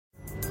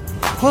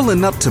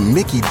Pulling up to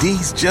Mickey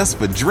D's just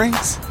for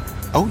drinks?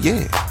 Oh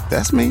yeah,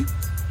 that's me.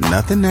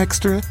 Nothing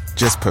extra,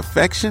 just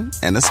perfection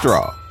and a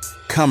straw.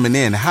 Coming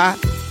in hot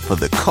for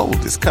the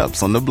coldest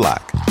cups on the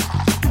block.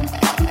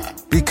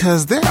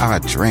 Because there are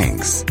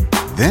drinks.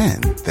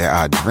 Then there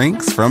are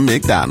drinks from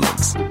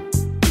McDonald's.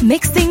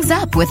 Mix things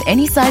up with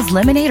any size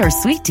lemonade or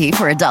sweet tea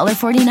for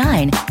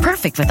 $1.49.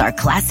 Perfect with our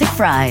classic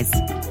fries.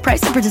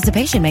 Price and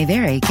participation may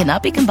vary.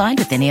 Cannot be combined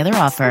with any other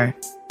offer.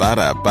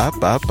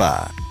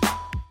 Ba-da-ba-ba-ba.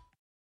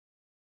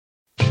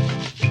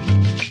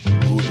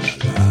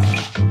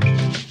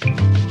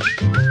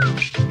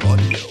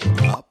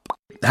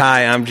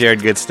 Hi, I'm Jared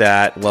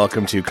Goodstadt.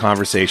 Welcome to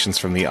Conversations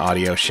from the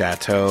Audio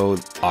Chateau,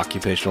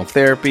 Occupational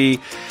Therapy,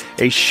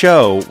 a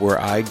show where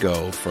I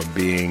go from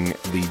being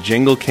the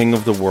jingle king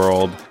of the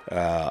world,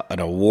 an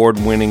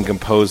award-winning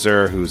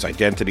composer whose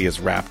identity is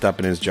wrapped up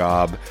in his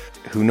job,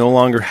 who no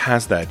longer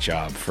has that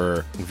job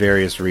for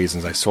various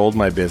reasons. I sold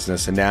my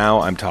business, and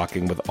now I'm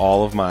talking with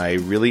all of my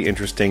really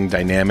interesting,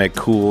 dynamic,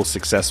 cool,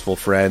 successful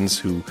friends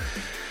who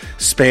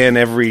span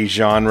every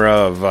genre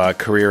of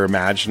career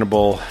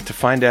imaginable to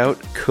find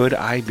out, could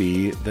I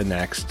be the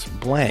next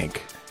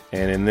blank?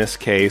 And in this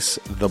case,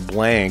 the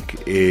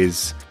blank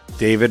is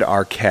David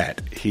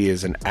Arquette. He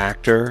is an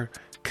actor,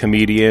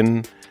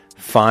 comedian,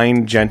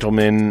 fine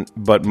gentleman,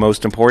 but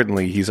most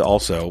importantly, he's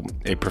also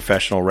a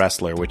professional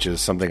wrestler, which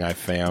is something I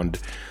found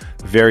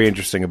very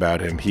interesting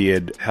about him. He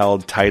had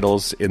held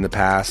titles in the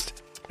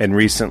past, and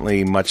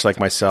recently, much like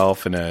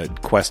myself, in a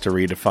quest to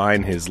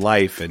redefine his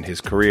life and his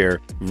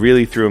career,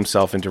 really threw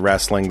himself into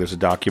wrestling. There's a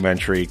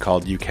documentary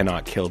called You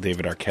Cannot Kill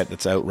David Arquette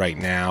that's out right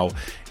now.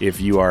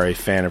 If you are a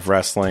fan of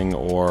wrestling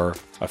or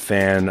a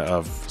fan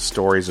of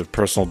stories of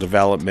personal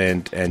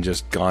development and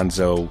just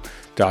gonzo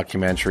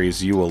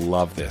documentaries, you will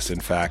love this. In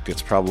fact,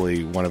 it's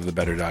probably one of the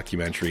better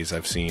documentaries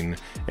I've seen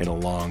in a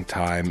long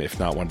time, if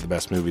not one of the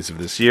best movies of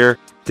this year.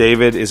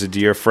 David is a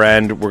dear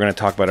friend. We're going to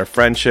talk about our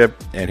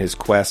friendship and his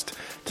quest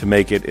to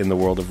make it in the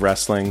world of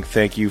wrestling.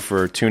 Thank you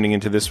for tuning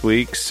into this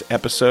week's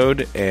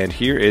episode, and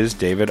here is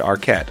David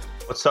Arquette.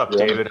 What's up,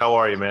 David? How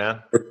are you,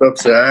 man? What's up,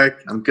 Zach?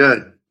 I'm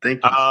good.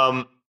 Thank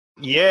you.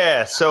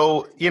 Yeah,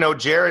 so,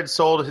 Jared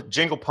sold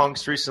Jingle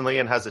Punks recently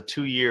and has a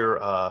 2-year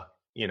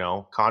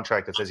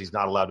contract that says he's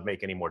not allowed to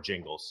make any more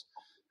jingles.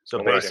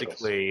 So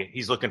basically,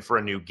 he's looking for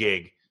a new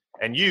gig.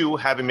 And you,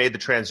 having made the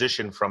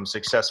transition from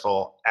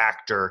successful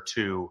actor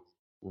to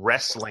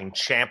wrestling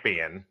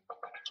champion,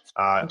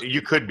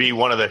 you could be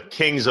one of the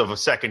kings of a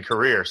second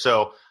career.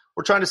 So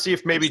we're trying to see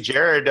if maybe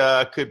Jared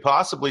could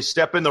possibly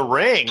step in the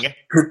ring,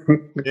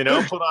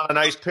 put on a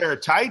nice pair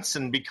of tights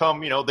and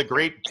become, the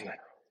great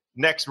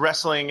next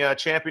wrestling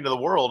champion of the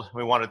world.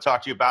 We want to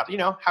talk to you about,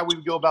 how we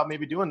would go about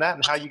maybe doing that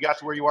and how you got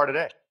to where you are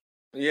today.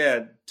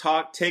 Yeah,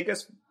 take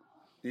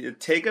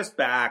us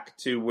back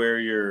to where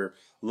your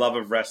love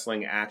of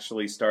wrestling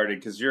actually started,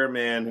 because you're a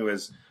man who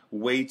has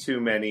way too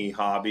many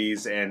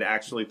hobbies and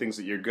actually things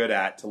that you're good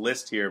at to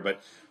list here. But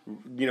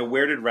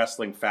where did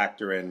wrestling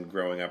factor in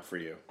growing up for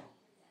you?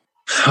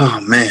 Oh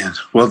man,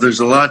 well, there's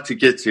a lot to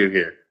get to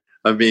here.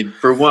 I mean,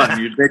 for one,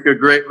 you'd make a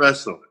great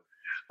wrestler.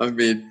 I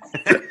mean,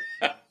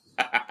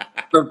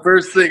 the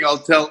first thing I'll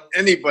tell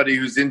anybody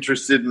who's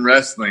interested in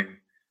wrestling,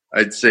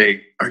 I'd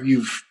say, are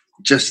you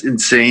just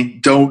insane?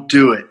 Don't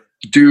do it.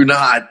 Do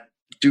not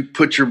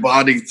put your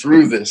body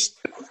through this.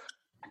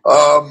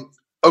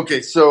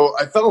 Okay, so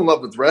I fell in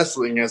love with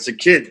wrestling as a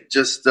kid.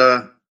 Just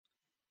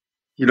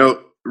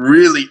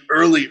really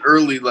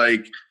early,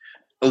 like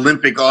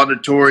Olympic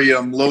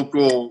Auditorium,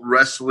 local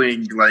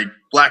wrestling, like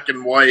black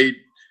and white.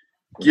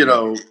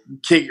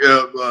 King,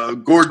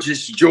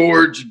 Gorgeous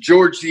George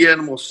the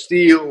Animal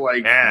Steel,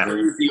 like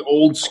crazy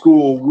old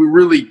school. We're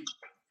really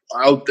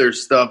out there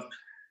stuff.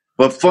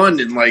 But fun,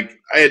 and like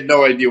I had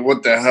no idea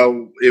what the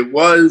hell it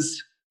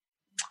was.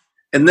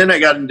 And then I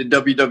got into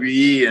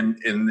WWE and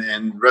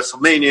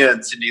WrestleMania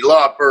and Cyndi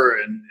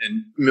Lauper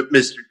and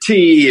Mr.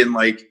 T and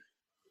like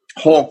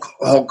Hulk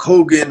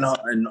Hogan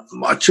and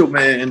Macho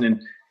Man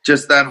and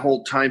just that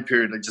whole time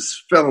period. I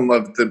just fell in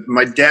love with it.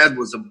 My dad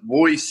was a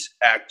voice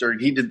actor,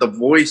 and he did the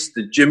voice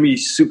to Jimmy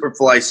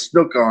Superfly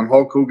Snuka on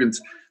Hulk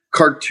Hogan's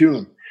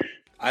cartoon.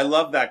 I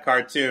love that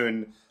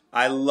cartoon.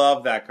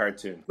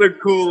 The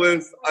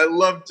coolest. I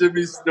love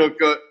Jimmy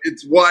Snuka.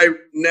 It's why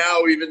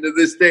now, even to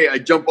this day, I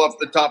jump off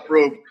the top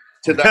rope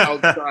to the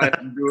outside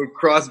and do a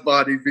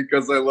crossbody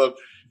because I love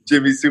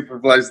Jimmy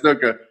Superfly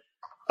Snuka.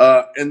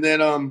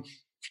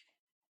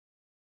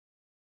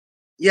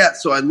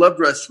 So I loved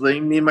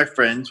wrestling. Me and my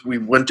friends, we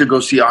went to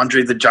go see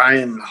Andre the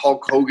Giant and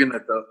Hulk Hogan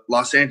at the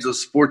Los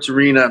Angeles Sports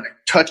Arena, and I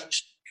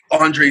touched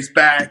Andre's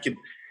back, and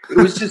it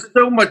was just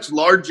so much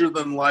larger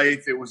than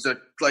life. It was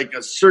like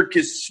a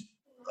circus.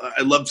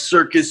 I love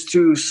circus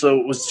too, so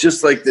it was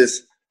just like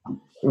this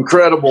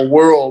incredible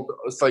world.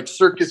 It was like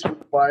circus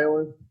with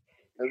violence,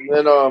 and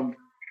then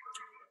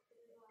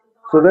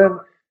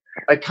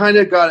I kind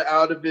of got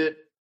out of it,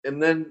 and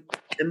then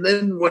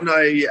when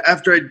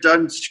after I'd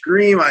done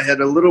Scream, I had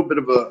a little bit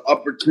of an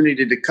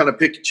opportunity to kind of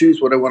pick and choose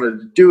what I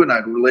wanted to do, and I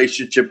had a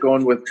relationship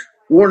going with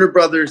Warner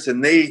Brothers,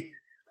 and they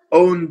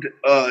owned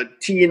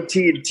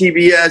TNT and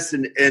TBS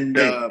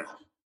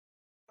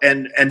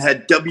and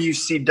had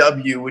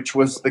WCW, which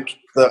was the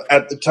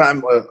at the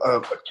time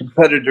a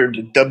competitor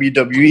to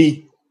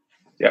WWE.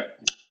 Yeah.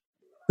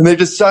 And they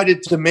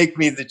decided to make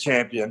me the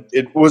champion.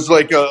 It was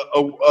like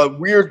a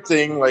weird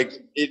thing. Like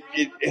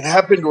it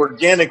happened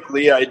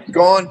organically. I'd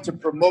gone to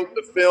promote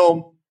the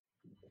film,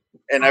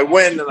 and I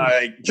went and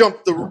I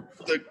jumped the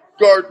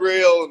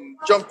guardrail and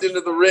jumped into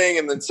the ring,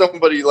 and then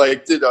somebody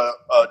like did a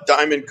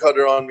diamond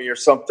cutter on me or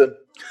something.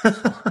 And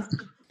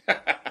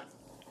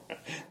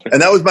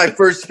that was my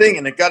first thing,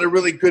 and it got a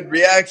really good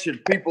reaction.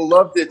 People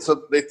loved it,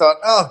 so they thought,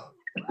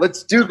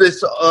 let's do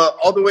this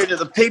all the way to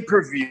the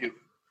pay-per-view.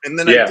 And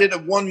then I did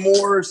one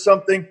more or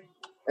something,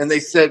 and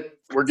they said,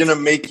 we're going to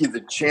make you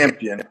the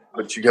champion,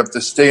 but you have to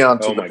stay on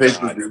to the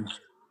pay-per-view.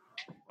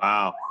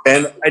 Wow.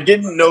 And I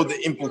didn't know the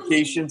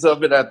implications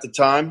of it at the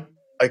time.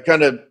 I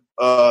kind of,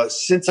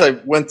 since I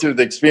went through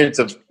the experience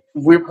of,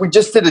 we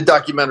just did a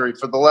documentary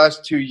for the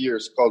last 2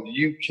 years called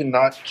You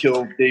Cannot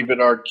Kill David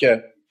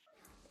Arquette.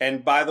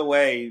 And by the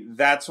way,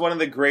 that's one of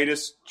the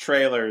greatest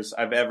trailers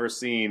I've ever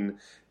seen.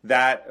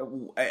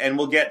 And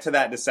we'll get to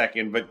that in a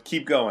second, but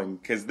keep going,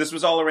 because this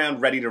was all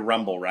around Ready to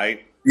Rumble,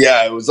 right?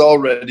 Yeah, it was all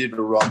Ready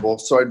to Rumble.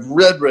 So I'd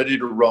read Ready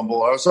to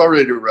Rumble. I was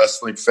already a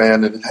wrestling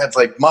fan, and it had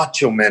like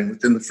Macho Man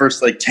within the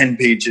first like 10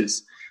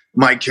 pages.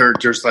 My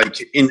character's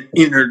like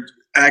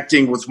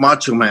interacting with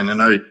Macho Man,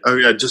 and I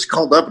just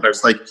called up and I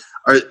was like,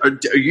 "Are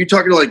you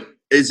talking like?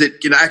 Is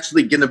it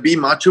actually going to be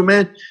Macho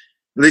Man?"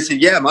 And they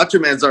said, "Yeah, Macho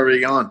Man's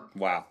already on."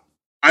 Wow.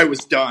 I was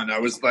done. I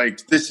was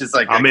like, this is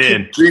like I'm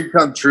in. Dream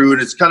come true.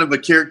 And it's kind of a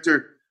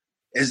character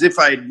as if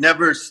I had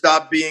never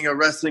stopped being a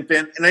wrestling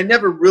fan. And I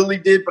never really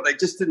did, but I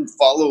just didn't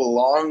follow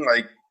along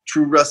like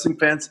true wrestling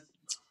fans.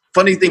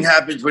 Funny thing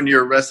happens when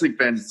you're a wrestling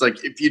fan. It's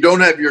like if you don't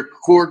have your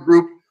core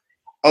group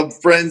of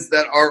friends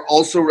that are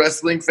also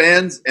wrestling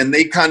fans and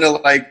they kind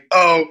of like,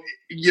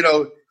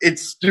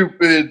 it's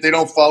stupid, they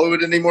don't follow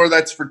it anymore,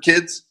 that's for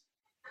kids.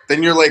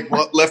 Then you're like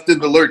left in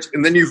the lurch.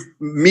 And then you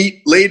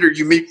meet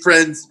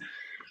friends.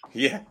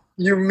 Yeah.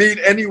 You meet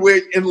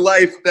anyway in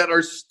life that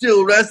are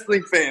still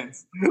wrestling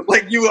fans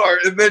like you are,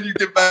 and then you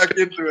get back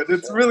into it.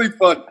 It's really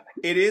fun.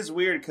 It is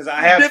weird because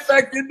get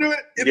back into it.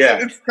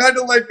 It's kind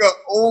of like a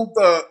old.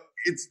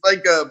 It's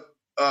like a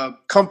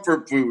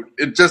comfort food.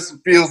 It just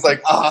feels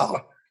like and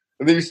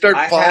then you start.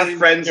 I have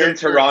friends in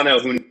Toronto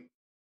who.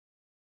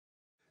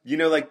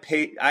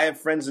 I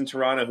have friends in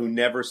Toronto who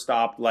never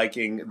stopped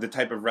liking the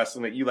type of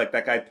wrestling that you like.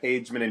 That guy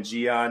Pageman and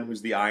Gian,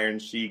 who's the Iron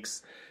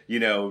Sheik's,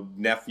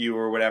 nephew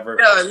or whatever.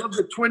 Yeah, I love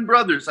the twin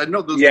brothers. I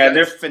know those guys. Yeah,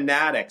 they're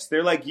fanatics.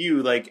 They're like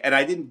you, and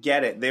I didn't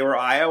get it.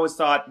 I always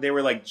thought they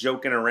were like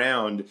joking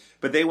around,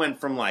 but they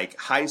went from like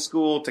high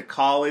school to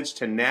college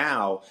to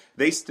now.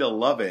 They still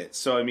love it.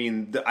 So, I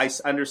mean, I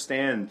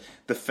understand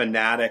the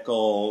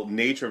fanatical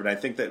nature of it. I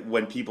think that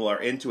when people are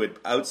into it,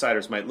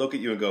 outsiders might look at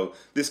you and go,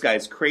 this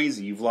guy's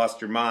crazy. You've lost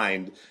your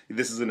mind.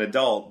 This is an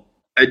adult.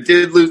 I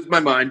did lose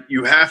my mind.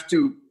 You have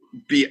to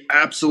be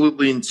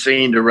absolutely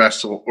insane to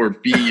wrestle or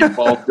be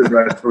involved in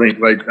wrestling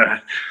like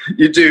that.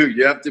 You do.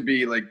 You have to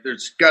be like,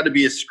 there's got to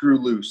be a screw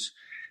loose.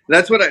 And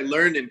that's what I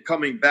learned in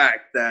coming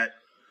back, that,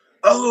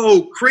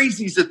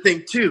 crazy's a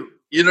thing too.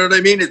 You know what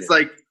I mean? It's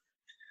like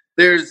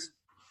there's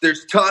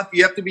tough.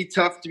 You have to be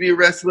tough to be a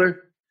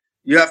wrestler.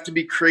 You have to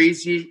be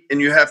crazy, and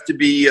you have to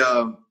be,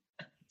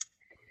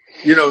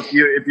 if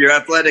you're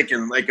athletic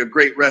and like a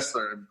great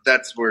wrestler,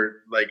 that's where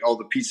like all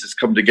the pieces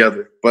come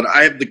together. But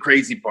I have the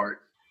crazy part.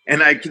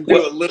 And I can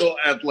do a little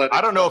athletic. I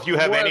don't know if you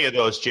have any of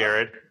those,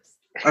 Jared.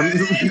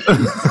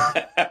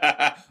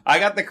 I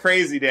got the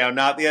crazy down,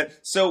 not the.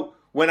 So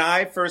when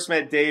I first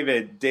met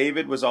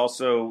David was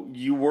also,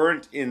 you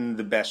weren't in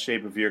the best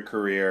shape of your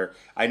career.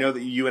 I know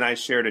that you and I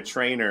shared a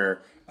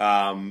trainer.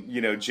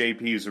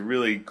 JP is a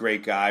really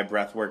great guy,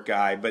 breathwork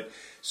guy. But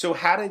so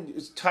how did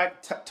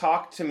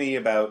talk to me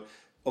about?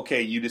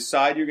 Okay, you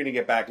decide you're going to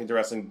get back into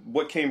wrestling.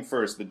 What came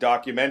first, the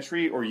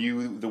documentary or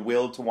the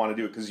will to want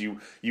to do it? Because you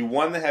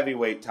won the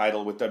heavyweight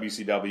title with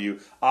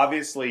WCW.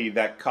 Obviously,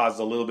 that caused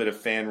a little bit of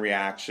fan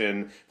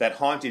reaction that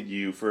haunted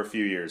you for a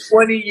few years.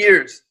 20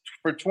 years.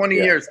 For 20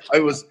 years, I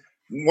was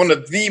one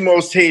of the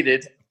most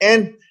hated,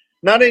 and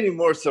not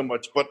anymore so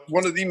much, but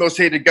one of the most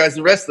hated guys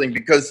in wrestling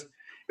because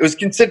it was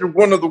considered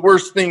one of the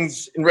worst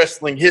things in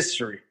wrestling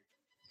history.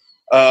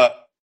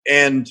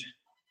 An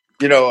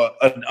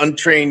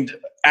untrained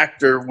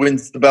actor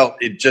wins the belt.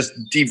 It just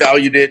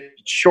devalued it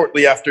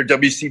shortly after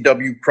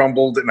WCW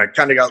crumbled, and I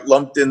kind of got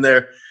lumped in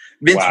there.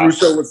 Vince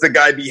Russo was the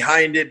guy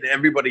behind it, and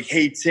everybody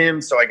hates him,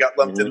 so I got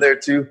lumped in there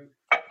too.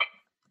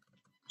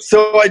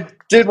 So I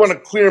did want to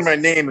clear my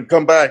name and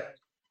come back.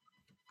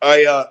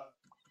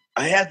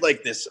 I had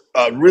like this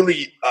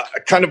really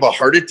kind of a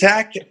heart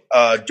attack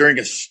during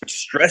a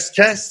stress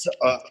test.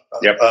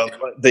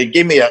 They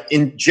gave me an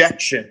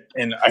injection,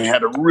 and I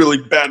had a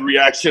really bad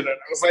reaction. And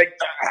I was like,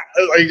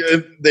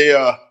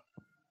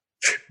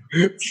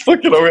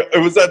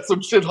 it was at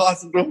some shit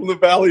hospital in the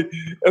valley,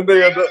 and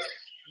they had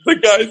the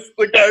guy.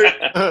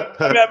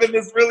 I'm having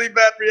this really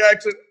bad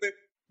reaction.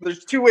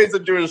 there's two ways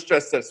of doing a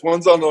stress test.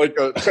 One's on like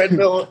a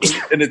treadmill,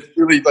 and it's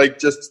really like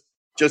just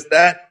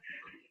that.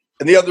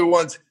 And the other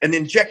one's an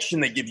injection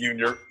they give you, and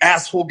your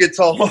asshole gets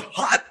all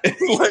hot, and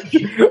like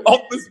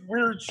all this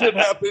weird shit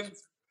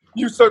happens.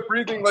 You start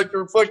breathing like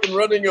you're fucking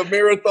running a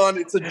marathon.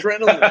 It's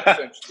adrenaline,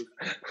 essentially.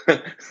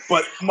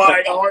 But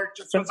my heart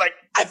just was like,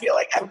 I feel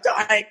like I'm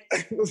dying.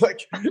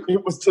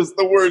 It was just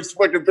the worst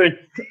fucking thing.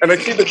 And I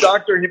see the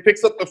doctor. He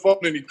picks up the phone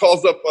and he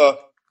calls up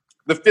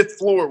the 5th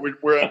floor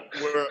where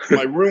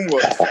my room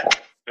was.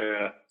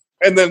 Yeah.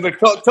 And then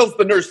tells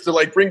the nurse to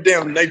like bring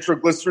down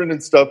nitroglycerin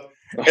and stuff.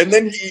 And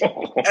then he,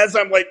 as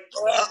I'm like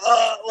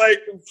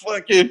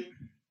fucking.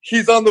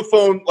 He's on the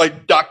phone,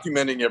 like,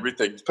 documenting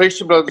everything.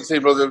 Patient brother,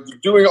 same brother,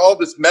 doing all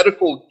this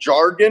medical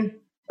jargon.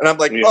 And I'm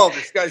like, oh,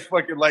 this guy's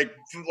fucking,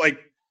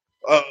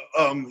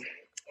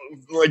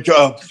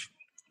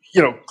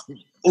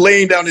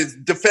 laying down his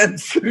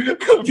defense.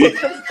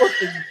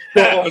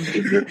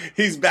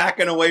 He's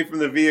backing away from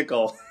the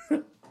vehicle.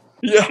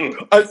 Yeah,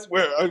 I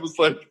swear. I was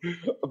like,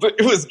 but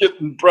it was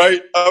getting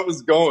bright. I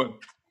was going.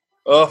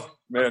 Oh,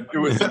 man, it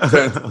was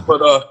intense.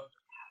 But,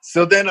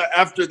 so then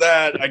after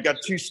that, I got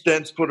 2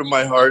 stents put in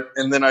my heart,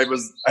 and then I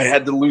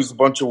had to lose a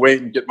bunch of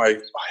weight and get my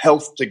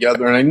health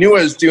together. And I knew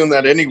I was doing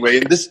that anyway.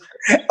 And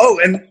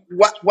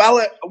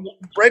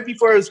right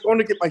before I was going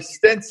to get my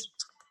stents,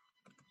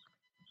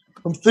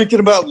 I'm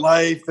thinking about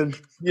life. And,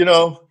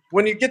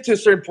 when you get to a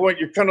certain point,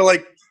 you're kind of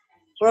like,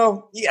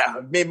 well, yeah,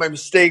 I've made my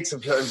mistakes.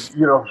 I've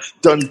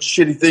done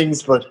shitty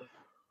things, but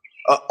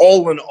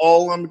all in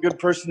all, I'm a good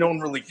person. No one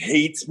really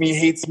hates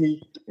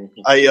me.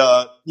 I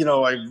have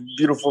a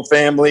beautiful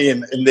family,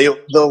 and they'll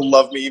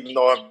love me, even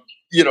though I'm,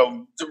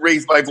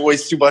 raised my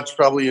voice too much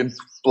probably, and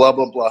blah,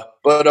 blah, blah.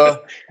 But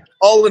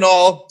all in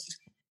all,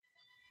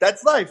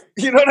 that's life.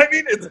 You know what I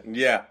mean? It's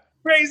a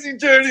crazy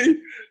journey.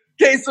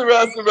 Que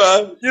sera,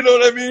 sera. You know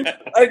what I mean?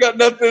 I got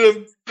nothing.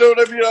 You know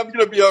what I mean? I'm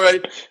going to be all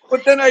right.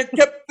 But then I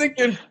kept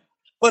thinking,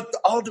 but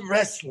all the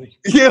wrestling.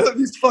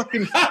 These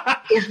fucking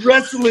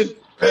wrestling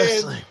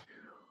fans.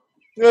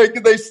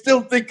 Like, they still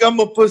think I'm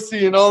a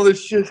pussy and all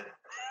this shit.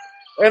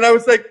 And I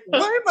was like, why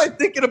am I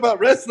thinking about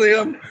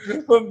wrestling?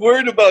 I'm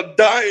worried about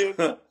dying.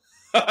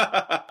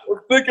 I'm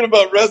thinking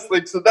about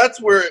wrestling. So that's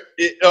where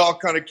it all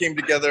kind of came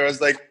together. I was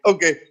like,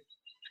 okay,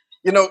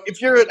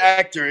 if you're an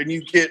actor and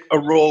you get a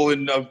role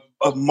in a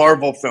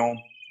Marvel film,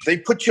 they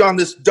put you on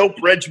this dope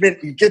regimen.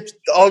 You get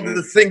all of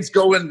the things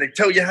going. They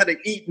tell you how to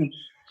eat, and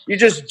you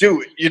just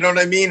do it. You know what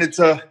I mean? It's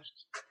a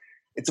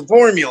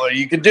formula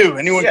you can do.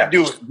 Anyone can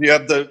do it. You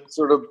have the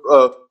sort of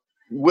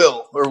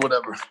will or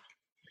whatever.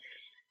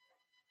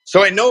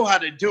 So I know how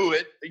to do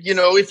it.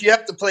 If you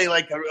have to play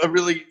like a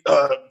really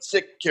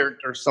sick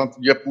character or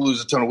something, you have to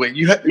lose a ton of weight.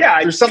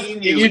 There's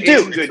something you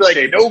do. It's like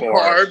no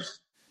carbs.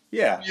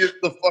 Yeah. You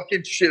get the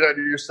fucking shit out of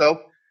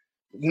yourself.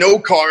 No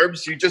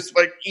carbs. You just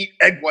like eat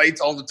egg whites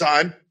all the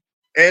time.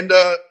 And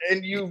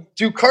you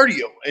do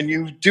cardio and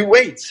you do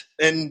weights.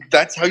 And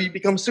that's how you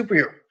become a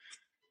superhero.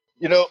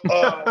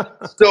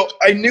 So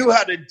I knew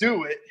how to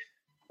do it,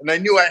 and I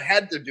knew I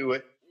had to do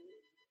it.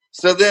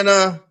 So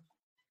then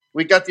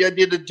we got the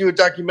idea to do a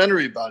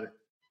documentary about it.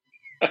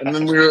 And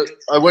then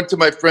I went to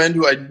my friend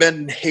who I'd met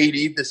in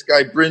Haiti, this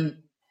guy, Bryn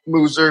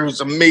Mooser,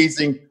 who's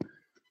amazing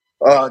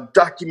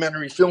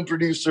documentary film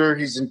producer.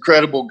 He's an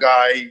incredible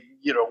guy,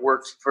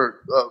 works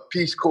for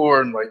Peace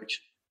Corps, and like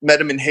met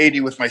him in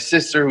Haiti with my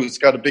sister, who's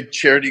got a big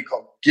charity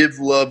called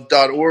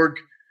givelove.org.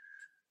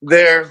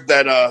 There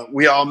that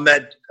we all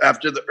met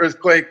after the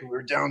earthquake. We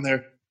were down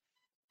there.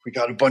 We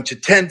got a bunch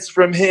of tents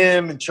from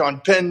him and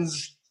Sean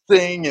Penn's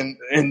thing and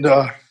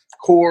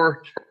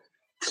Core.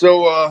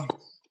 So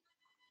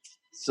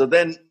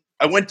then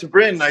I went to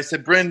Bryn and I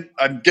said, Bryn,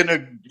 I'm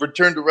gonna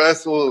return to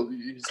wrestle.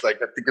 He's like,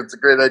 I think it's a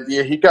great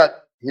idea. He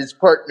got his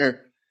partner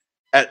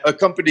at a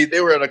company.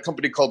 They were at a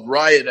company called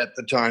Riot at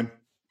the time.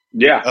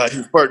 Yeah,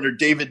 his partner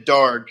David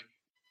Darg.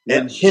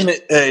 And him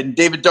and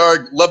David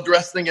Darg loved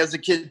wrestling as a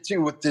kid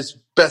too, with his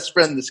best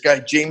friend, this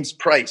guy James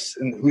Price,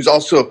 and who's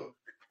also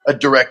a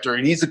director,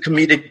 and he's a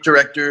comedic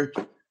director.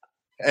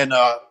 And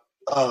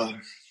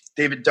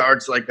David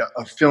Darg's like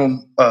a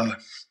film,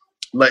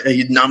 like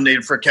he's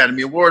nominated for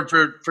Academy Award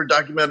for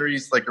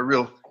documentaries, like a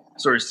real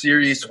sort of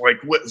series,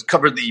 like what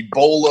covered the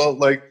Ebola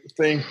like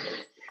thing,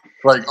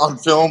 like on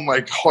film,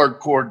 like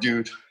hardcore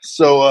dude.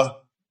 So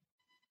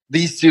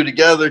these two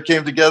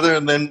came together,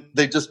 and then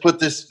they just put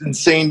this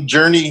insane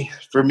journey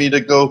for me to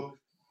go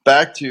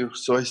back to.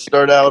 So I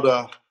start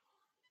out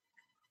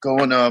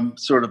going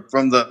sort of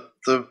from the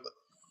a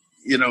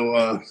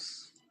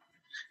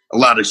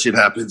lot of shit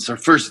happens. Our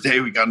first day,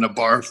 we got in a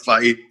barroom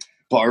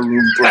brawl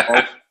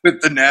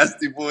with the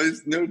Nasty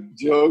Boys. No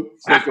joke.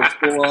 It's like a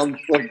full-on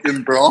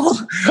fucking brawl.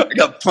 I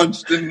got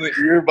punched in the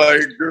ear by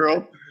a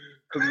girl.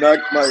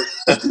 Knocked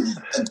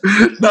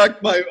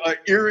my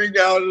earring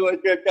out, and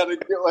like I kind of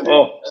get like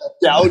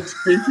gouged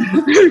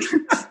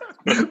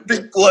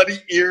big bloody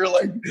ear,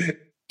 like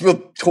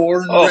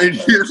torn right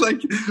here. Like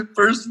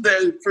first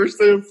day of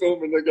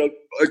filming,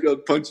 I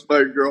got punched by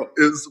a girl.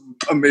 It was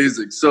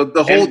amazing. So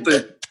the whole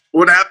thing,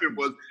 what happened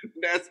was,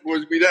 Nasty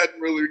Boys, we hadn't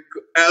really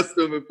asked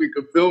them if we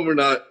could film or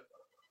not.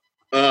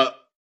 The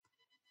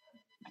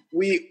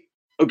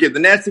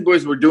Nasty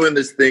Boys were doing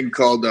this thing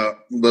called the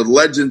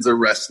Legends of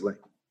Wrestling.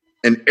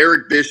 And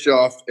Eric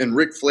Bischoff and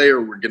Ric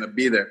Flair were going to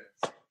be there.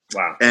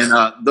 Wow. And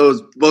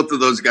both of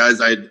those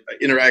guys I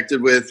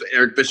interacted with.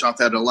 Eric Bischoff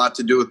had a lot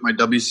to do with my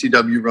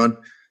WCW run.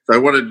 So I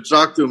wanted to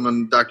talk to him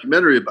on a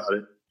documentary about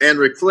it. And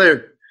Ric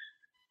Flair.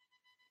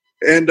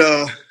 And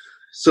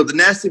so the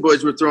Nasty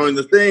Boys were throwing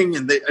the thing,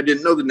 and I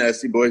didn't know the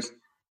Nasty Boys.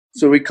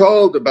 So we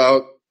called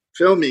about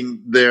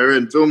filming there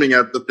and filming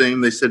at the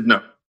thing. They said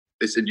no.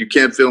 They said you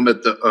can't film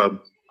at the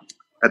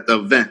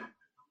event.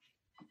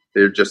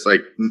 They're just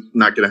like,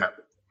 not going to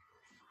happen.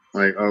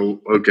 Like, oh,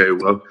 okay,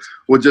 well,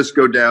 we'll just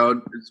go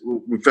down.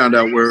 We found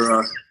out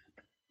where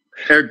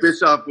Eric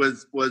Bischoff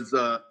was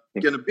going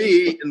to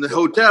be in the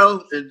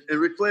hotel in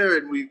Ric Flair,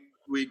 and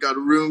we got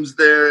rooms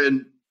there,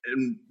 and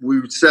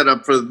we set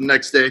up for the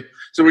next day.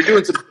 So we're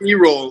doing some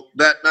B-roll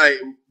that night,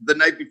 the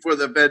night before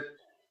the event.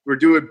 We're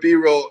doing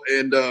B-roll,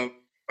 and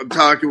I'm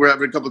talking. We're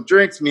having a couple of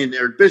drinks, me and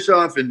Eric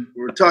Bischoff, and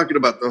we're talking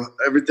about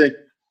everything.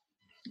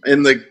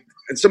 And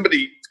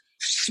somebody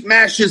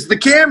smashes the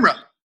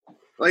camera,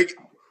 like.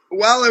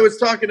 While I was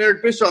talking to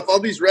Eric Bischoff, all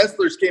these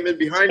wrestlers came in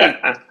behind me.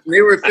 And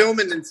they were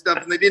filming and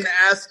stuff, and they didn't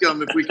ask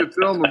them if we could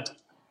film them.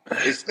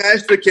 They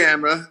smashed the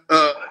camera.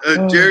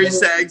 Jerry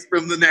Sags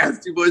from the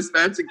Nasty Boys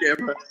smashed the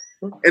camera.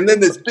 And then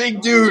this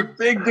big dude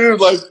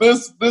like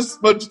this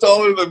much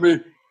taller than me,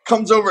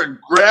 comes over and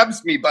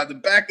grabs me by the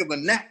back of the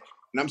neck.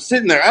 And I'm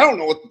sitting there. I don't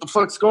know what the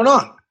fuck's going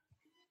on.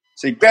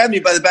 So he grabbed me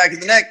by the back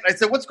of the neck. And I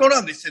said, what's going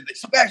on? They said, they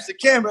smashed the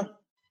camera.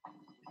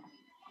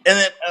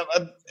 And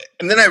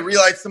then I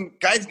realized some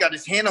guy's got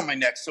his hand on my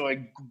neck. So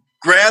I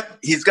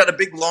he's got a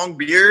big long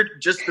beard,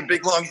 just a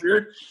big long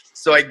beard.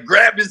 So I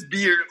grab his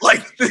beard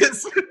like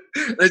this.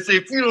 And I say,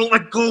 if you don't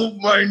let go of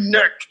my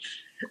neck.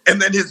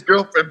 And then his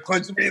girlfriend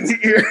punched me in the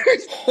ear.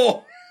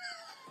 Oh.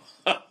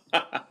 That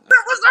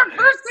was our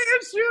first day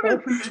of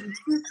shooting.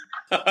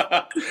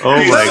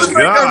 Oh my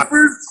God.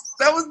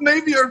 That was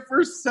maybe our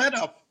first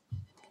setup.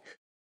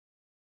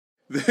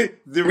 The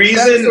reason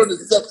that sort of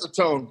set the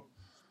tone.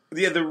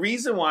 Yeah, the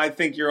reason why I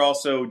think you're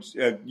also,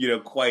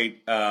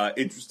 quite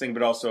interesting,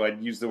 but also I'd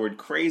use the word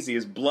crazy,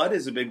 is blood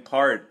is a big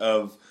part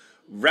of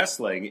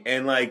wrestling.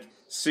 And,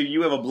 so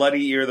you have a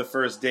bloody ear the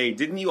first day.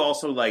 Didn't you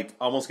also,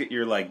 almost get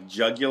your,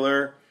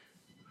 jugular?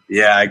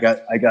 Yeah, I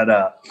got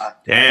a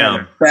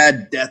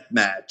bad death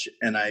match,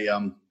 and I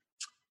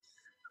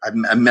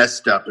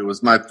messed up. It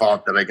was my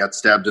fault that I got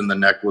stabbed in the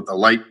neck with a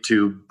light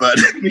tube. But,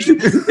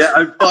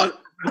 yeah,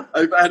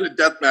 I've had a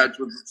death match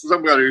with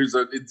somebody who's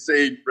an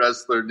insane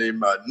wrestler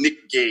named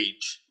Nick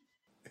Gage.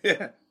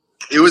 Yeah.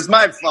 It was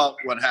my fault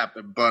what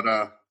happened, but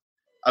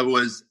I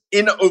was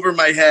in over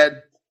my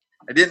head.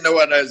 I didn't know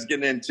what I was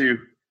getting into.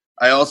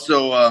 I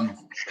also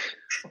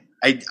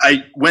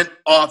I went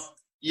off,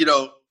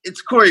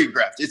 it's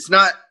choreographed. It's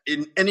not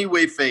in any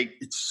way fake.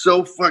 It's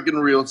so fucking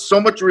real. So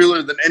much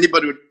realer than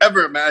anybody would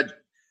ever imagine.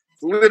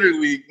 It's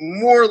literally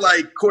more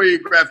like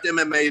choreographed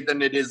MMA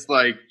than it is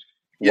like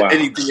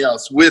anything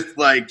else, with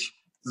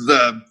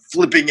the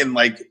flipping and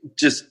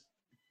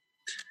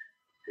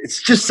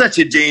it's just such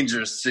a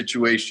dangerous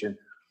situation.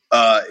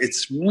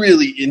 It's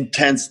really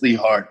intensely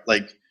hard.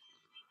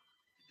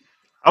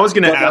 I was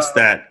going to ask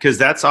that because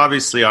that's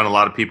obviously on a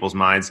lot of people's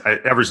minds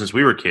ever since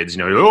we were kids.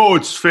 Oh,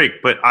 it's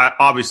fake, but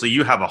obviously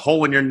you have a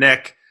hole in your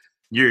neck.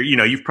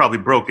 You've probably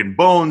broken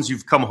bones.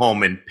 You've come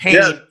home in pain.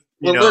 Yeah.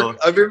 Well, look,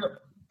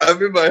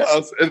 I'm in my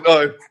house and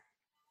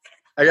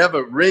I have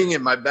a ring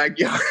in my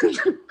backyard.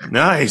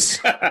 Nice.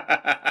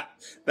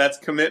 That's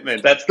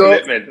commitment.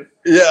 Commitment.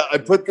 Yeah, I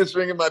put this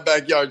ring in my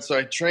backyard, so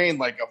I trained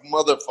like a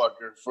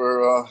motherfucker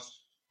for a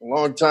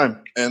long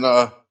time, and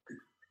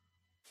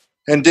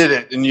did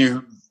it. And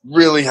you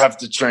really have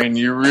to train.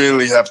 You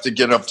really have to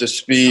get up to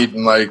speed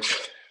and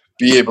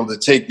be able to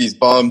take these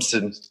bumps,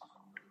 and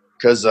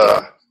because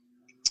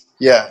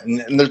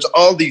and there's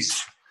all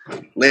these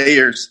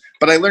layers.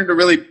 But I learned a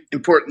really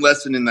important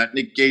lesson in that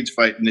Nick Gage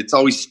fight, and it's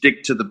always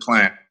stick to the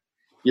plan.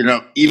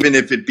 Even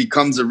if it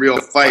becomes a real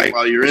fight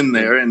while you're in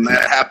there, and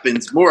that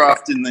happens more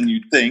often than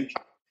you think.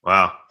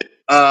 Wow.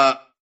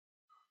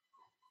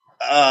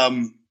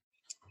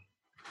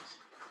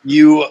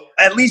 You,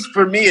 at least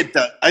for me, it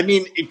does. I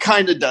mean, it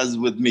kind of does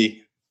with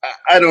me.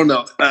 I don't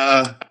know.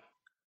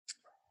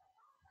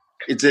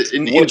 It's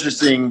an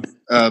interesting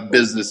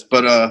business,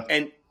 but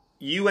and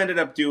you ended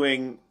up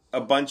doing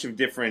a bunch of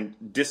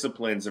different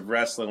disciplines of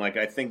wrestling.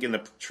 I think in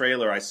the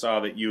trailer I saw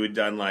that you had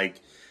done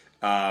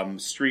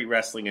street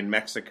wrestling in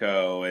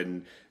Mexico,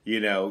 and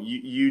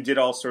you did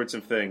all sorts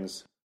of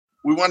things.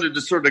 We wanted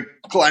to sort of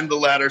climb the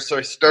ladder, so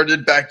I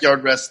started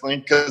backyard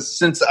wrestling because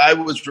since I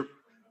was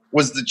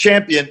the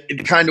champion,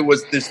 it kind of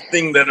was this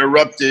thing that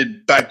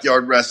erupted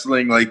backyard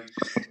wrestling,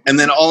 and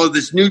then all of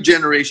this new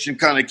generation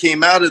kind of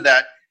came out of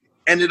that,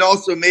 and it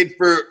also made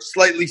for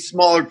slightly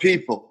smaller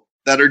people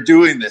that are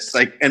doing this,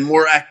 and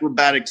more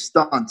acrobatic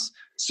stunts.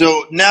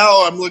 So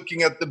now I'm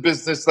looking at the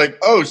business like,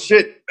 oh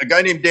shit, a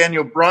guy named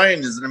Daniel Bryan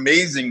is an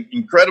amazing,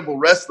 incredible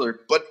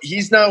wrestler, but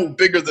he's now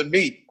bigger than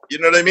me. You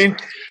know what I mean?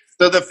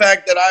 So the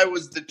fact that I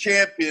was the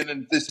champion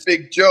and this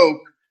big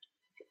joke,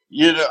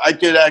 you know, I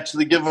could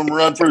actually give him a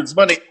run for his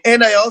money.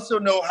 And I also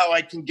know how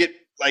I can get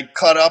like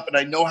cut up, and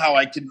I know how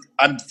I can.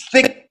 I'm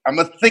thick. I'm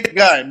a thick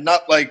guy. I'm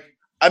not like,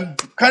 I'm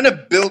kind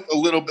of built a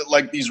little bit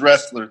like these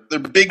wrestlers. They're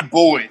big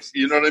boys.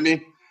 You know what I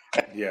mean?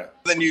 Yeah.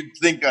 Than you'd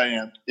think I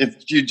am.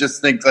 If you just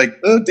think like,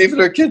 oh, David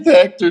Arquette, the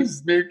actor,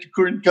 is married to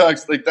Courtney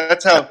Cox. Like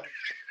that's how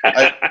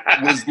I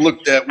was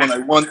looked at when I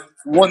won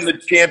the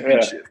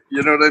championship. Yeah.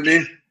 You know what I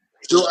mean?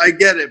 So I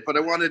get it, but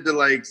I wanted to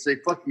like say,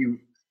 fuck you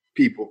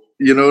people.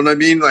 You know what I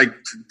mean? Like,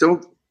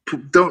 don't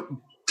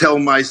tell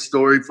my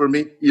story for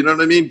me. You know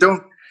what I mean?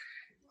 Don't,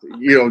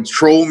 you know,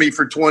 troll me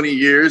for 20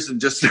 years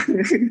and just, I'm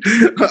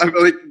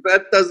like,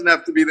 that doesn't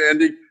have to be the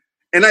ending.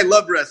 And I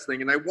love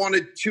wrestling, and I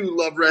wanted to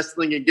love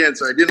wrestling again,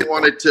 so I didn't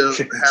want it to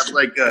have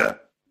like a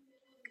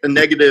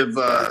negative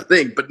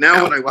thing. But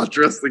now when I watch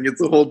wrestling,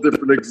 it's a whole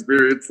different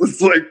experience.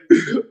 It's like,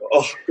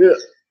 oh, yeah.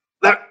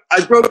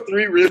 I broke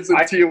 3 ribs in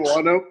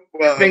Tijuana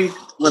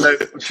when I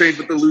trained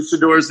with the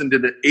Luchadors and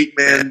did an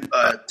 8-man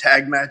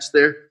tag match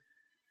there.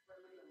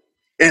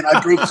 And I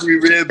broke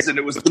 3 ribs, and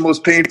it was the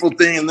most painful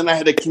thing. And then I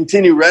had to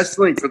continue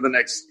wrestling for the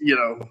next, you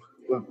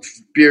know,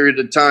 period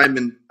of time.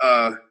 And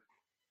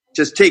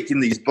just taking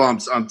these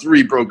bumps on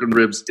 3 broken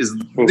ribs is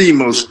the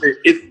most.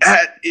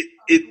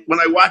 When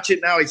I watch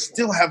it now, I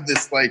still have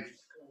this like,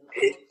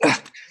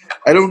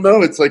 I don't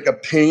know. It's like a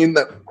pain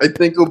that I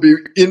think will be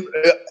in.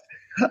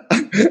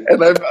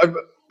 And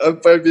I'm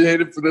probably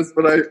hated for this,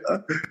 but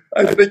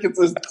I think it's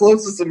as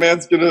close as a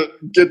man's gonna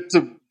get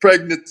to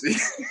pregnancy.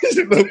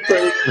 You know,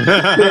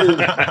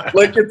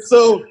 like it's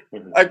so.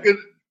 I could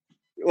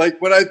like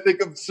when I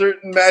think of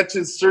certain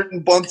matches,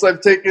 certain bumps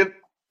I've taken,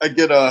 I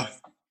get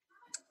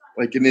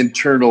like an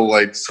internal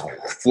like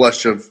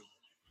flush of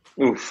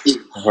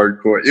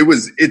hardcore.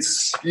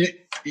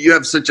 You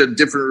have such a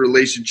different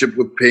relationship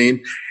with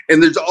pain,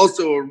 and there's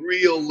also a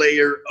real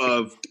layer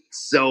of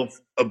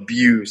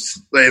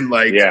self-abuse and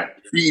like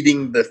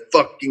beating the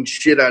fucking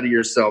shit out of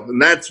yourself,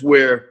 and that's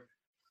where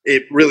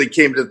it really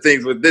came to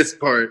things with this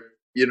part.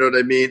 You know what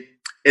I mean?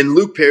 And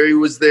Luke Perry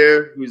was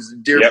there, who's a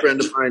dear friend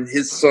of mine.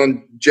 His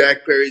son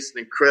Jack Perry's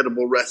an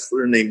incredible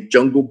wrestler named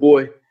Jungle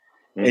Boy,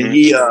 and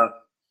he's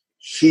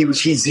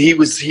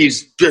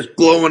just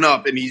blowing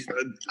up, and he's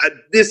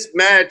this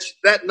match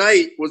that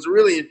night was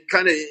really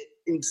kind of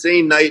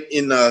insane night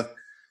in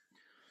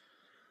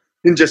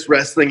just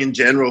wrestling in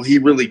general. He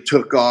really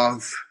took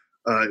off.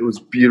 It was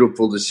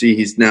beautiful to see.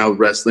 He's now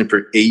wrestling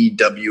for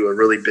AEW, a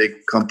really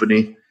big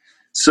company.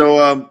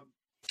 So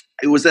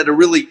it was at a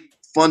really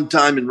fun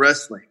time in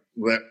wrestling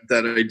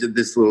that I did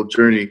this little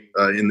journey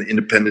in the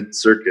independent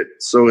circuit.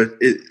 So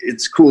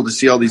it's cool to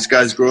see all these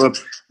guys grow up.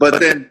 But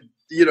then,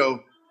 you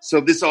know, so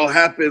this all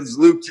happens.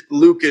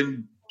 Luke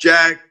and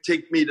Jack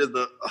take me to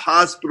the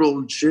hospital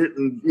and shit.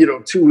 And, you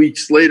know, 2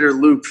 weeks later,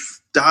 Luke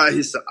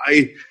dies.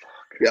 I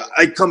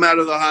come out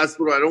of the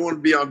hospital. I don't want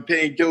to be on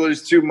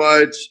painkillers too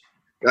much.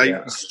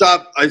 I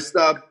stop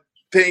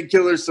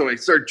painkillers, so I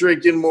start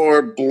drinking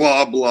more,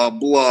 blah, blah,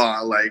 blah.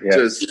 Like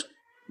just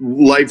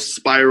life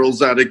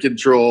spirals out of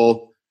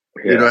control.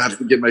 You know, I have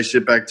to get my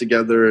shit back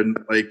together and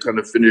like kind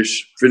of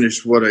finish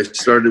what I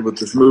started with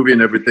this movie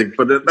and everything.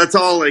 But that's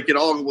all like it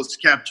all was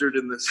captured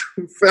in this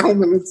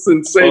film, and it's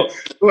insane.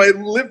 So I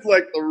lived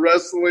like the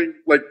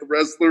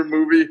wrestler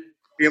movie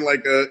in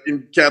like a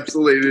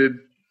encapsulated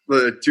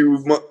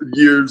 2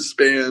 years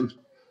span.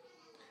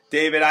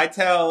 David, I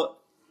tell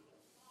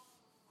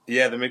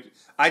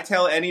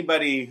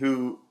anybody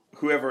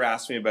whoever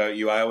asks me about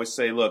you, I always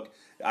say, look,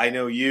 I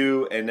know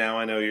you, and now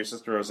I know your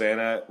sister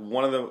Rosanna.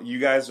 You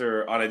guys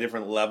are on a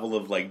different level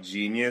of like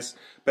genius,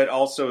 but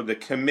also the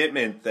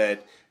commitment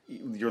that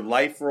your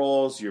life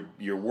roles,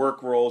 your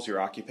work roles,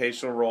 your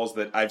occupational roles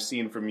that I've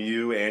seen from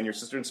you and your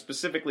sister, and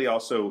specifically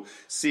also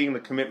seeing the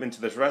commitment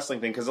to this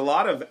wrestling thing. Because a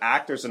lot of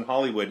actors in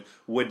Hollywood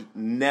would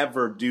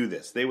never do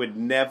this. They would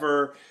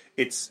never.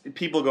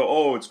 People go,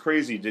 oh, it's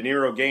crazy. De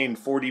Niro gained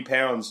 40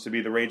 pounds to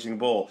be the Raging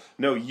Bull.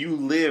 No, you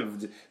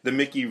lived the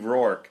Mickey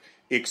Rourke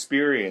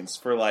experience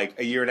for like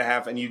a year and a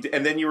half, and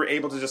then you were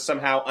able to just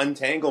somehow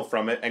untangle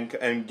from it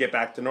and get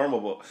back to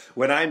normal. But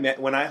when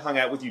I hung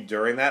out with you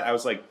during that, I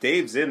was like,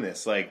 Dave's in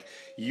this. Like,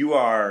 you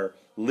are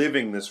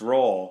living this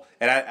role.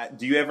 And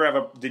did you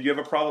have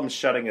a problem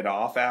shutting it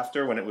off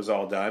after when it was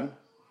all done?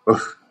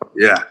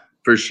 Yeah,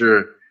 for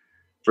sure.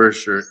 For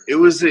sure. It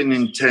was an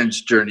intense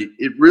journey.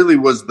 It really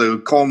was the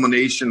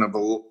culmination of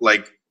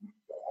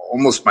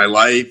almost my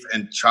life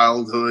and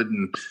childhood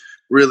and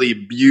really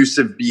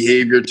abusive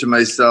behavior to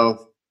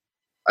myself.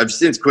 I've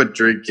since quit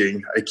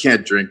drinking. I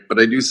can't drink, but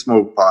I do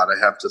smoke pot. I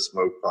have to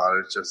smoke pot.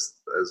 It's just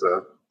as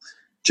a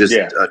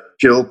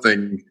chill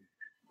thing.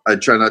 I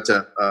try not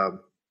to, I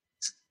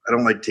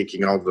don't like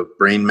taking all the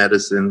brain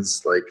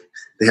medicines. Like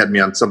they had me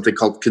on something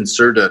called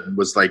Concerta. It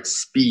was like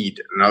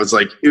speed. And I was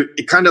like,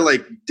 it kind of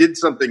like did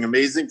something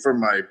amazing for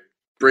my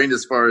brain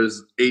as far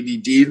as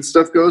ADD and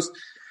stuff goes.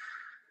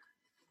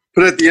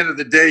 But at the end of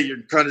the day,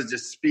 you're kind of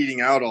just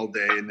speeding out all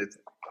day, and it's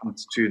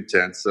too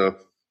intense. So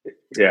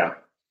Yeah.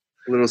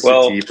 a little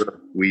Well- sativa,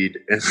 weed,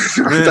 and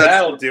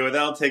That'll do it.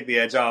 That'll take the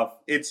edge off.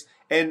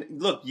 And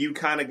look, you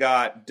kind of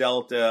got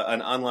dealt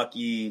an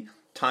unlucky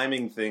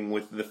timing thing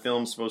with the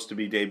film supposed to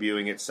be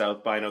debuting at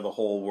South by. I know the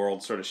whole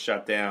world sort of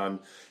shut down.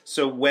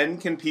 So when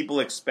can people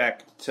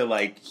expect to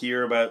like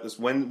hear about this?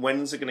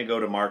 When's it going to go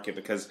to market?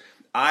 Because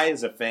I,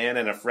 as a fan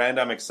and a friend,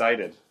 I'm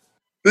excited.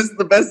 This is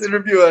the best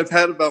interview I've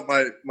had about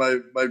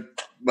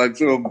my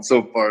film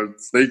so far.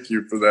 Thank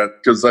you for that,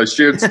 because I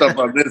shared stuff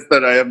on this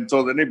that I haven't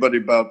told anybody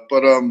about.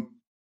 But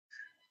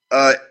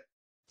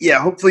yeah,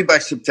 hopefully by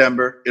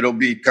September it'll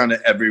be kind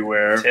of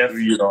everywhere. TIFF.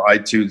 You know,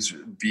 iTunes,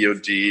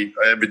 VOD,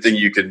 everything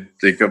you can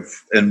think of,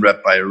 and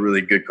rep by a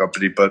really good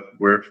company. But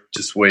we're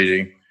just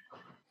waiting.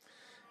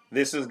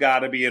 This has got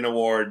to be an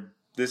award.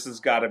 This has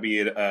got to be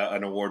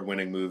an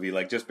award-winning movie.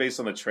 Like, just based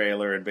on the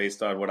trailer and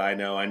based on what I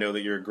know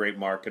that you're a great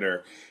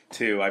marketer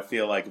too. I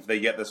feel like if they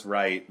get this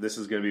right, this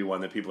is going to be one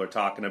that people are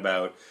talking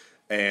about.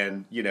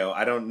 And you know,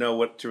 I don't know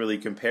what to really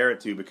compare it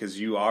to, because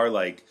you are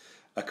like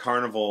a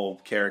carnival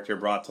character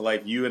brought to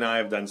life. You and I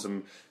have done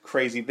some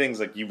crazy things.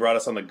 Like, you brought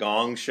us on the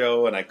Gong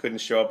Show, and I couldn't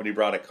show up, and he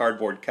brought a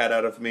cardboard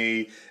cutout of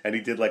me, and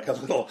he did like a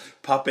little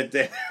puppet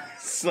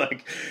dance.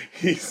 Like,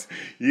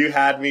 you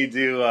had me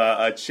do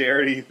a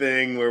charity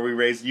thing where we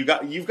raised. You've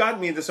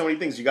gotten me into so many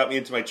things. You got me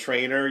into my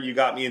trainer. You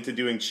got me into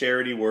doing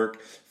charity work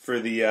for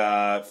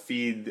the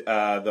Feed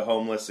the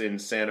Homeless in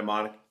Santa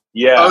Monica.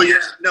 Yeah. Oh yeah,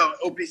 no,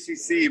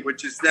 OPCC,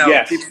 which is now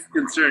Yes. people's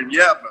concern.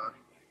 Yeah, man.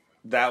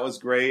 That was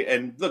great.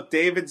 And look,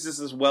 David's just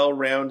this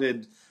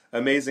well-rounded,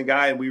 amazing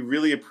guy, and we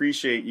really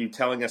appreciate you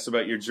telling us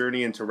about your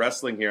journey into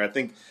wrestling here. I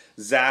think,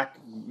 Zach,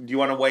 do you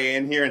want to weigh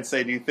in here and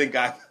say, do you think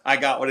I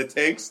got what it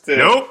takes to...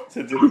 Nope.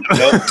 To do,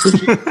 nope.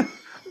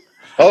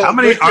 Oh, How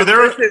many are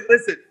there?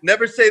 Listen,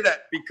 never say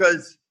that,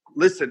 because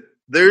listen,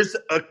 there's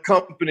a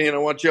company, and I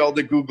want you all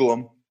to Google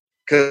them,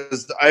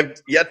 because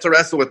I've yet to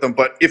wrestle with them.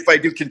 But if I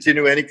do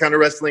continue any kind of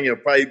wrestling, it'll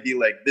probably be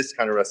like this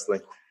kind of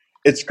wrestling.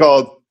 It's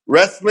called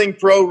Wrestling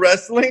Pro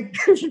Wrestling.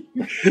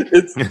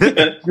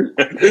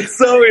 it's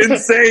so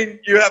insane.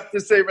 You have to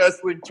say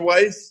wrestling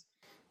twice.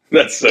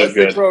 That's so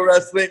Wrestling good. Pro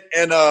Wrestling,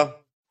 and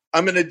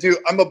I'm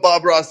a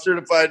Bob Ross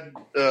certified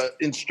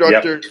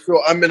instructor,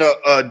 so I'm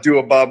gonna do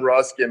a Bob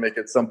Ross gimmick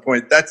at some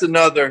point. That's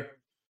another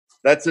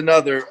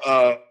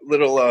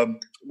little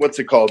what's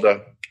it called?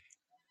 I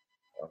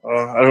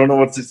don't know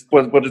what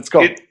it's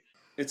called.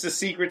 It's a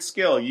secret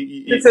skill.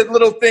 It's a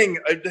little thing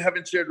I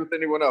haven't shared with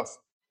anyone else.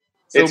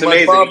 So It's my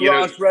amazing, Bob you know.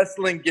 Ross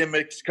wrestling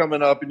gimmick's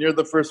coming up, and you're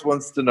the first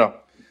ones to know.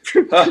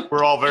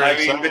 We're all very I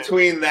mean, excited.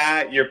 between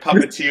that, your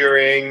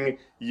puppeteering,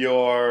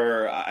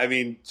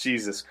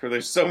 Jesus,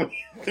 there's so many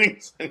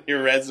things on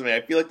your resume.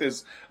 I feel like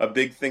there's a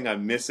big thing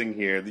I'm missing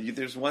here.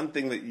 There's one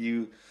thing that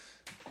you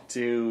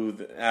do,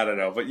 I don't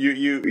know, but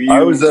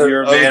I was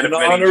you're a man an of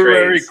many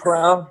honorary trades.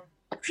 clown.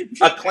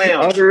 A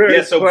clown. Honorary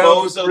Yeah, so clown,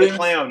 Bozo the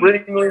clown.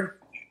 Ringler.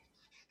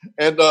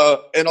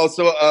 And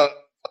also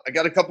I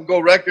got a couple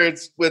gold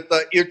records with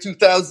Ear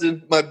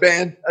 2000, my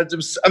band. I'm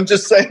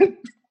just saying.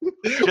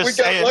 Just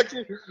saying.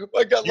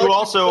 I got You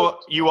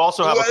lucky.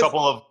 also have a Yes. couple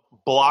of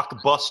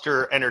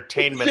Blockbuster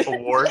Entertainment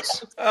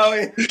Awards. Oh,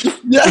 yeah.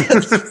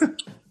 Yes.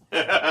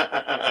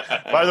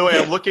 By the way,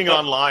 I'm looking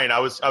online. I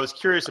was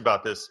curious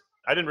about this.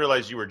 I didn't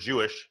realize you were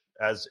Jewish,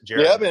 as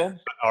Jared Yeah, man.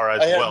 are as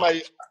well.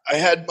 I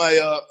had my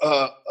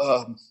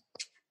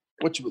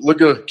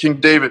look at King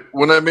David.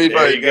 When I made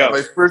There you go.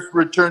 my first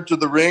return to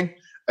the ring,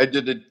 I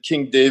did a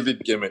King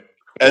David gimmick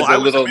as Well, I a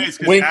was little amazed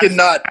 'cause wink that's- and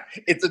nod.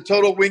 It's a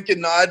total wink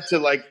and nod to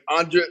like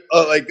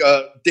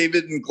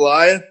David and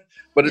Goliath,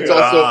 but it's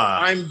also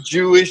I'm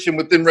Jewish, and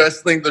within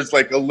wrestling, there's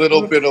like a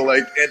little bit of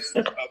like it's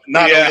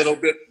not Yeah. a little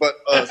bit, but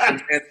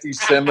some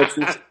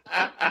anti-Semitism.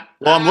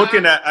 Well, I'm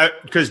looking at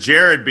because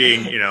Jared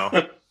being,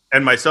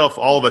 and myself,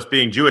 all of us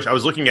being Jewish. I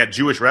was looking at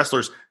Jewish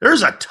wrestlers.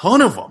 There's a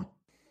ton of them.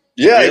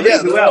 Yeah, Really? yeah.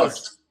 Who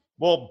else?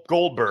 Well,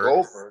 Goldberg,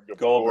 Goldberg, of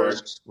Goldberg.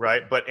 course.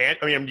 right? But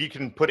you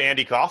can put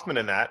Andy Kaufman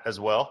in that as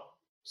well.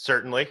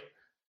 Certainly.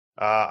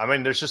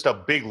 There's just a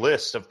big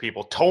list of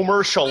people.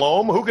 Tomer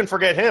Shalom, who can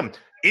forget him?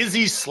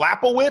 Izzy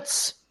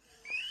Slapowitz?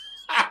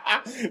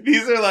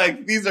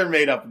 These are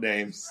made up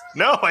names.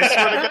 No, I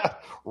swear to God.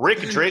 Rick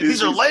Drazen.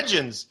 These are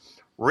legends.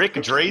 Rick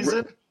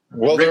Drazen.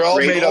 Well, Rick they're all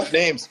Rabel. made up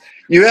names.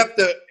 You have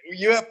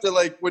to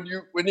like when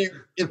you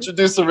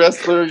introduce a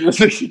wrestler, you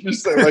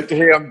say like,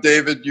 "Hey, I'm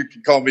David. You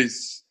can call me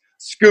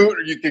Scoot,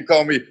 or you can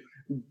call me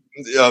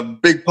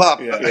Big Pop."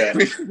 Yeah.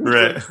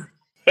 Right.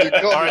 You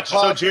call All me right. So,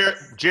 Pop.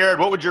 Jared,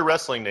 what would your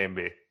wrestling name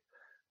be?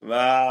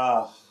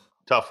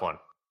 Tough one.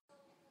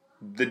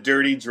 The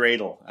Dirty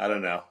Dreidel. I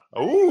don't know.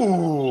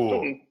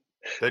 Ooh.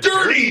 The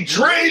Dirty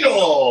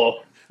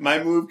Dreidel.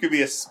 My move could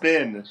be a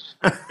spin.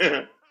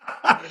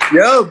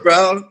 Yo,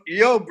 bro.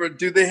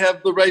 Do they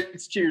have the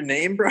rights to your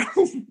name, bro?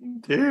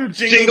 Dude.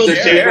 Jingle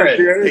Jared.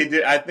 Jared. They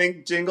did. I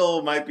think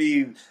Jingle might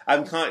be.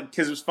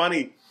 Because it was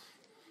funny.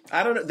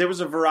 I don't know. There was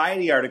a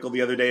Variety article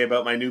the other day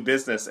about my new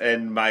business,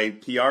 and my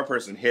PR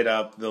person hit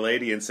up the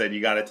lady and said,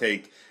 you got to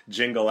take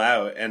Jingle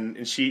out.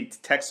 And she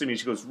texted me.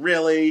 She goes,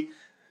 really?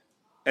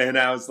 And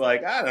I was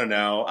like, I don't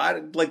know.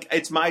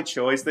 It's my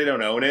choice. They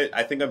don't own it.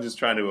 I think I'm just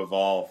trying to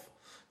evolve.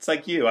 It's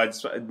like you.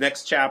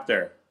 Next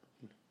chapter.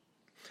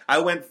 I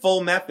went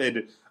full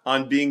method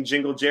on being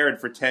Jingle Jared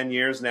for 10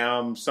 years. Now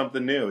I'm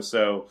something new.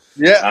 So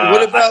yeah.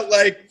 What about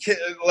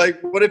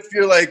what if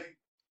you're like,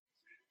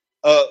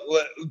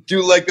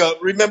 do like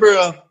remember?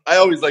 I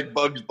always like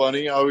Bugs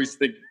Bunny. I always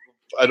think,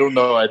 I don't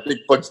know. I think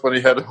Bugs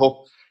Bunny had a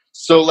whole.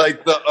 So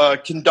like the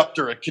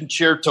conductor, a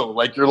concerto.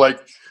 Like you're like,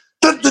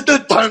 dun, dun,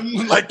 dun,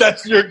 dun, like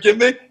that's your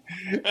gimmick.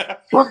 You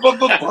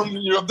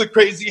have the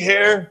crazy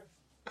hair.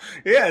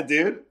 Yeah,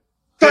 dude.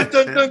 Dun,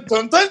 dun, dun,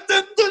 dun, dun,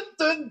 dun, dun,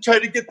 dun. Try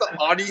to get the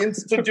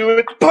audience to do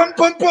it. Bum,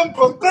 bum, bum,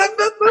 bum, bum,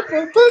 bum, bum,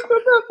 bum,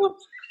 bum.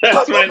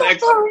 That's my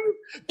next.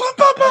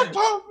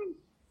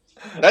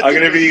 I'm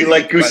going to be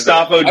like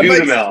Gustavo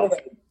Dudamel.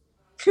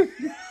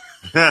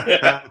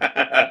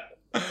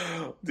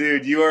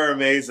 Dude, you are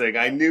amazing.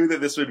 I knew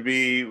that this would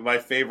be my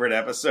favorite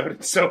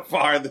episode so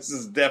far. This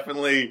is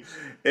definitely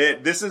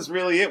it. This is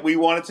really it. We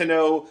wanted to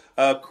know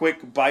a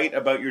quick bite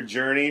about your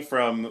journey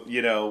from,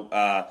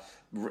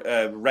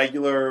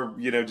 regular,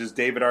 just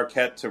David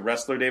Arquette to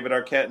wrestler David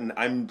Arquette. And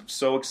I'm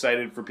so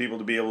excited for people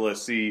to be able to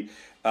see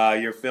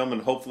your film.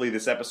 And hopefully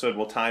this episode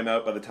will time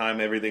out by the time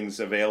everything's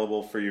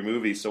available for your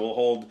movie. So we'll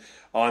hold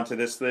on to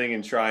this thing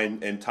and try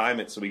and time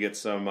it so we get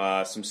some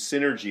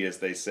synergy, as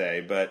they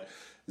say. But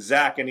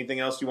Zach,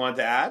 anything else you wanted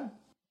to add?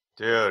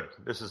 Dude,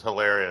 this is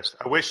hilarious.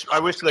 I wish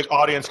the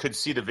audience could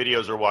see the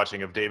videos we're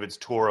watching of David's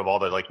tour of all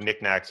the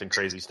knickknacks and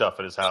crazy stuff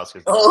at his house.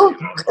 Good.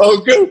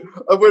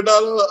 We're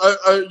not.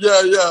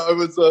 I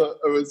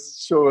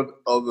was showing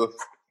all the.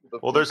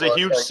 Well, there's a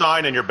huge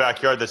sign in your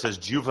backyard that says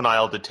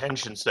Juvenile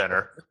Detention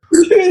Center.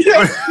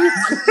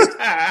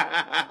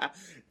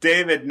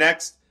 David,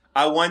 next,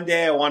 one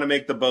day I want to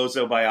make the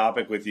Bozo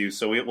biopic with you,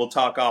 so we'll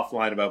talk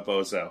offline about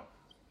Bozo.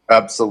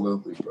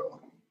 Absolutely, bro.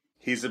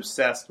 He's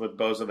obsessed with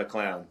Bozo the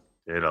Clown.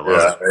 Dude, I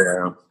love it.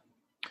 Yeah.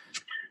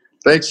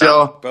 Thanks,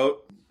 y'all.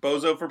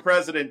 Bozo for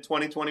President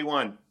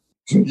 2021.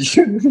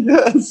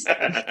 Yes.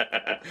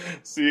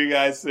 See you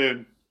guys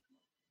soon.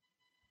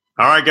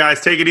 All right,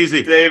 guys, take it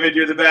easy. David,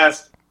 you're the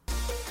best.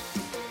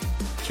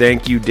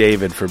 Thank you,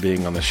 David, for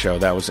being on the show.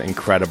 That was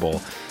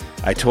incredible.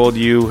 I told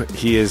you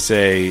he is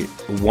a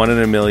 1 in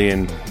a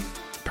million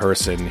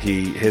person.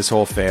 His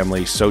whole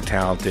family, so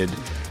talented,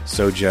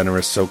 so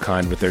generous, so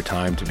kind with their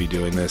time to be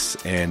doing this.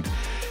 And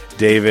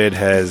David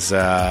has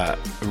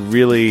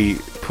really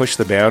pushed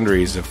the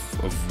boundaries of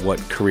what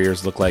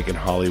careers look like in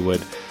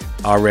Hollywood,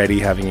 already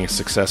having a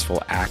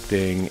successful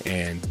acting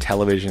and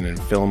television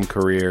and film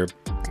career,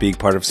 being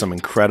part of some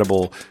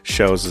incredible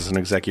shows as an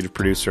executive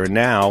producer, and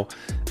now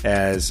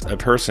as a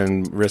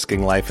person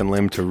risking life and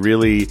limb to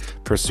really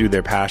pursue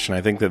their passion.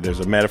 I think that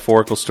there's a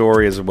metaphorical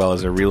story as well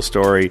as a real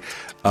story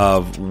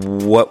of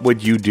what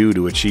would you do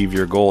to achieve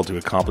your goal, to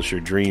accomplish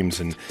your dreams,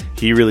 and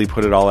he really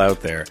put it all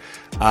out there.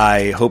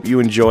 I hope you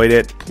enjoyed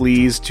it.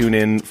 Please tune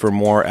in for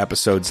more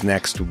episodes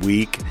next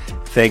week.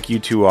 Thank you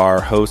to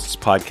our hosts,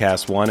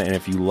 Podcast One, and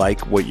if you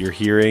like what you're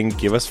hearing,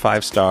 give us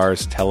 5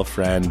 stars, tell a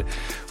friend.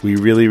 We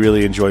really,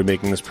 really enjoy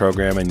making this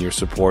program, and your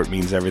support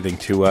means everything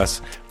to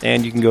us.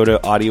 And you can go to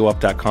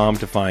audioup.com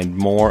to find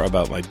more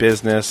about my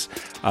business,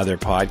 other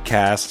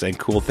podcasts, and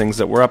cool things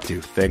that we're up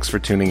to. Thanks for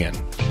tuning in.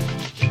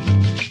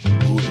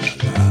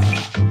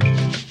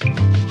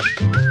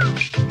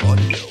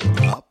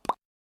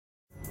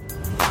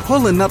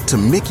 Pulling up to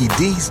Mickey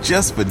D's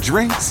just for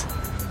drinks?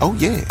 Oh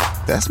yeah,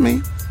 that's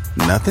me.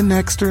 Nothing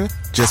extra,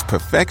 just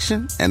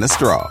perfection and a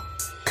straw.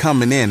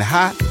 Coming in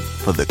hot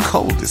for the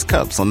coldest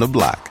cups on the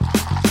block.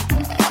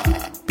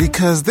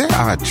 Because there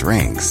are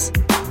drinks.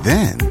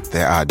 Then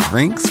there are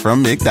drinks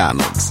from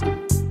McDonald's.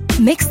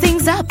 Mix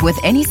things up with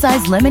any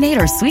size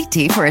lemonade or sweet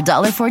tea for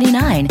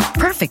 $1.49.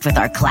 Perfect with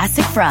our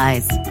classic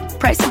fries.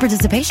 Price and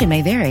participation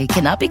may vary.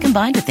 Cannot be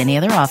combined with any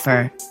other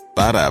offer.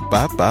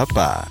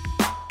 Ba-da-ba-ba-ba.